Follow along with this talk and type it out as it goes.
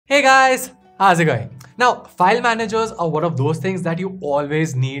Hey guys, how's it going? Now, file managers are one of those things that you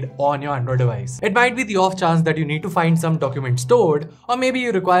always need on your Android device. It might be the off chance that you need to find some document stored, or maybe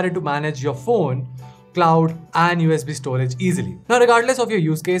you require it to manage your phone, cloud, and USB storage easily. Now, regardless of your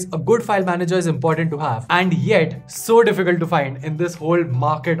use case, a good file manager is important to have, and yet so difficult to find in this whole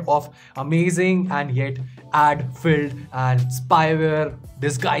market of amazing and yet ad-filled and spyware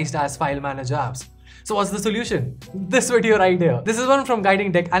disguised as file manager apps. So what's the solution? This video right here. This is one from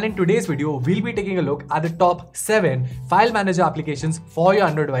Guiding Tech, and in today's video, we'll be taking a look at the top 7 file manager applications for your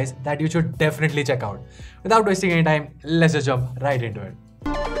Android device that you should definitely check out. Without wasting any time, let's just jump right into it.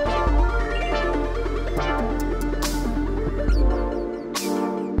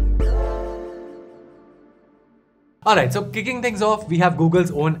 Alright, so kicking things off, we have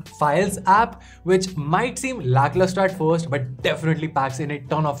Google's own Files app, which might seem lackluster at first, but definitely packs in a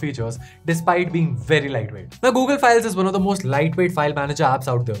ton of features despite being very lightweight. Now, Google Files is one of the most lightweight file manager apps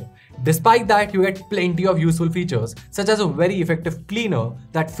out there. Despite that, you get plenty of useful features, such as a very effective cleaner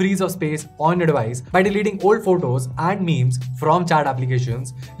that frees up space on your device by deleting old photos and memes from chat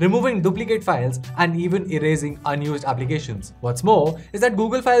applications, removing duplicate files, and even erasing unused applications. What's more is that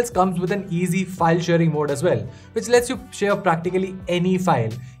Google Files comes with an easy file sharing mode as well, which lets you share practically any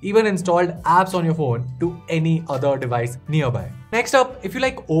file, even installed apps on your phone, to any other device nearby. Next up, if you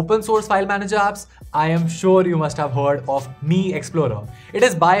like open source file manager apps, I am sure you must have heard of Me Explorer. It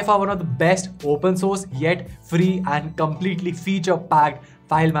is by far one of the best open source yet free and completely feature-packed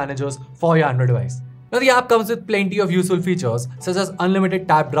file managers for your Android device. Now, the app comes with plenty of useful features such as unlimited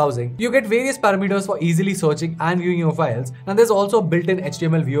tab browsing. You get various parameters for easily searching and viewing your files, and there's also a built-in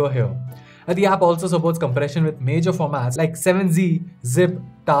HTML viewer here. The app also supports compression with major formats like 7Z, zip,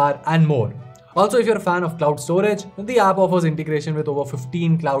 tar, and more. Also, if you're a fan of cloud storage, the app offers integration with over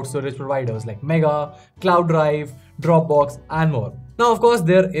 15 cloud storage providers like Mega, Cloud Drive, Dropbox, and more. Now, of course,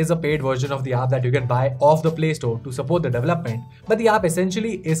 there is a paid version of the app that you can buy off the Play Store to support the development, but the app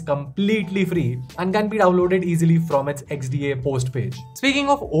essentially is completely free and can be downloaded easily from its XDA post page. Speaking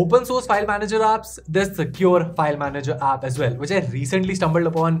of open source file manager apps, there's Secure File Manager app as well, which I recently stumbled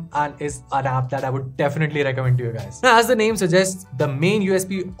upon and is an app that I would definitely recommend to you guys. Now, as the name suggests, the main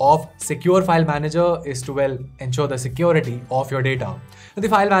USP of Secure File Manager is to ensure the security of your data. The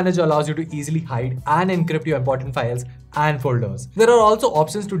file manager allows you to easily hide and encrypt your important files and folders. There are also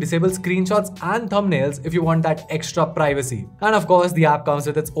options to disable screenshots and thumbnails if you want that extra privacy. And of course, the app comes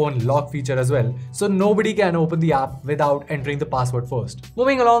with its own lock feature as well, so nobody can open the app without entering the password first.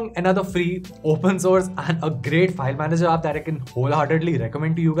 Moving along, another free, open source, and a great file manager app that I can wholeheartedly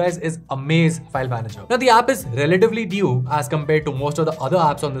recommend to you guys is Amaze File Manager. Now, the app is relatively new as compared to most of the other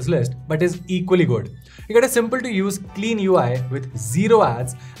apps on this list, but is equally good. You get a simple to use clean UI with zero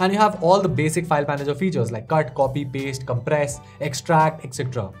ads, and you have all the basic file manager features like cut, copy, paste, compress, extract,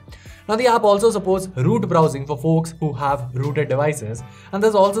 etc. Now, the app also supports root browsing for folks who have rooted devices, and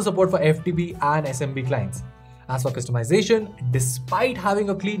there's also support for FTP and SMB clients. As for customization, despite having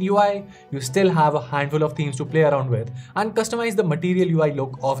a clean UI, you still have a handful of themes to play around with and customize the material UI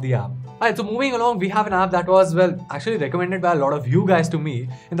look of the app. Alright, so moving along, we have an app that was, actually recommended by a lot of you guys to me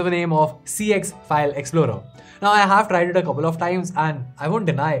in the name of CX File Explorer. Now, I have tried it a couple of times, and I won't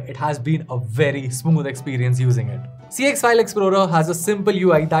deny it has been a very smooth experience using it. CX File Explorer has a simple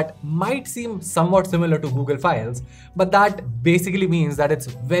UI that might seem somewhat similar to Google Files, but that basically means that it's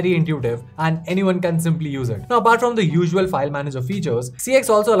very intuitive and anyone can simply use it. Now, apart from the usual file manager features, CX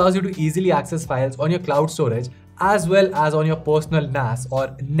also allows you to easily access files on your cloud storage as well as on your personal NAS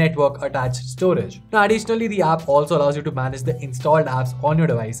or network attached storage. Now, additionally, the app also allows you to manage the installed apps on your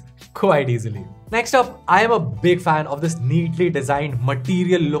device quite easily. Next up, I am a big fan of this neatly designed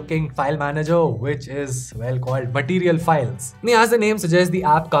material looking file manager, which is called Material Files. Now, as the name suggests, the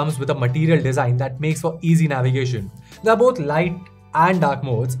app comes with a material design that makes for easy navigation. There are both light and dark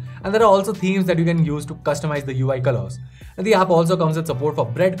modes, and there are also themes that you can use to customize the UI colors. And the app also comes with support for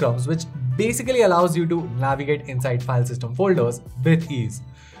breadcrumbs, which basically allows you to navigate inside file system folders with ease.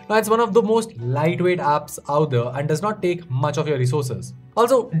 Now, it's one of the most lightweight apps out there and does not take much of your resources.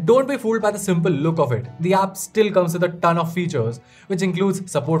 Also, don't be fooled by the simple look of it. The app still comes with a ton of features, which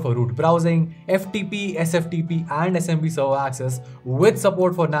includes support for root browsing, FTP, SFTP, and SMB server access with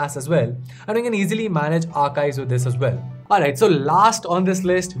support for NAS as well. And you can easily manage archives with this as well. Alright, so last on this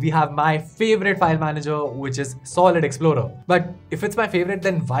list, we have my favorite file manager, which is Solid Explorer. But if it's my favorite,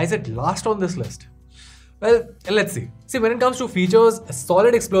 then why is it last on this list? Well, let's see. See, when it comes to features,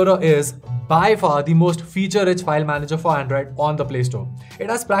 Solid Explorer is by far the most feature-rich file manager for Android on the Play Store. It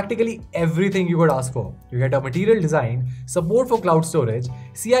has practically everything you could ask for. You get a material design, support for cloud storage,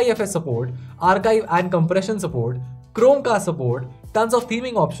 CIFS support, archive and compression support, Chromecast support, tons of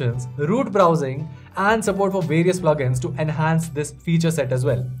theming options, root browsing, and support for various plugins to enhance this feature set as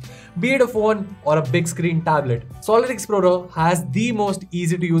well. Be it a phone or a big screen tablet, Solid Explorer has the most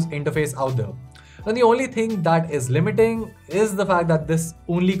easy to use interface out there. And the only thing that is limiting is the fact that this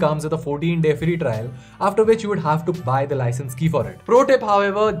only comes with a 14-day free trial, after which you would have to buy the license key for it. Pro tip,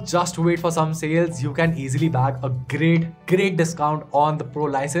 however, just wait for some sales. You can easily bag a great discount on the Pro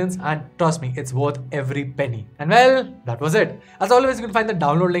license, and trust me, it's worth every penny. And well, that was it. As always, you can find the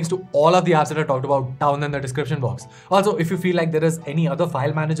download links to all of the apps that I talked about down in the description box. Also, if you feel like there is any other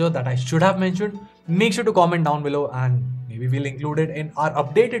file manager that I should have mentioned, make sure to comment down below and maybe we'll include it in our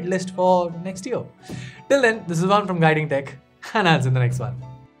updated list for next year. Till then, this is Van from Guiding Tech, and I'll see you in the next one.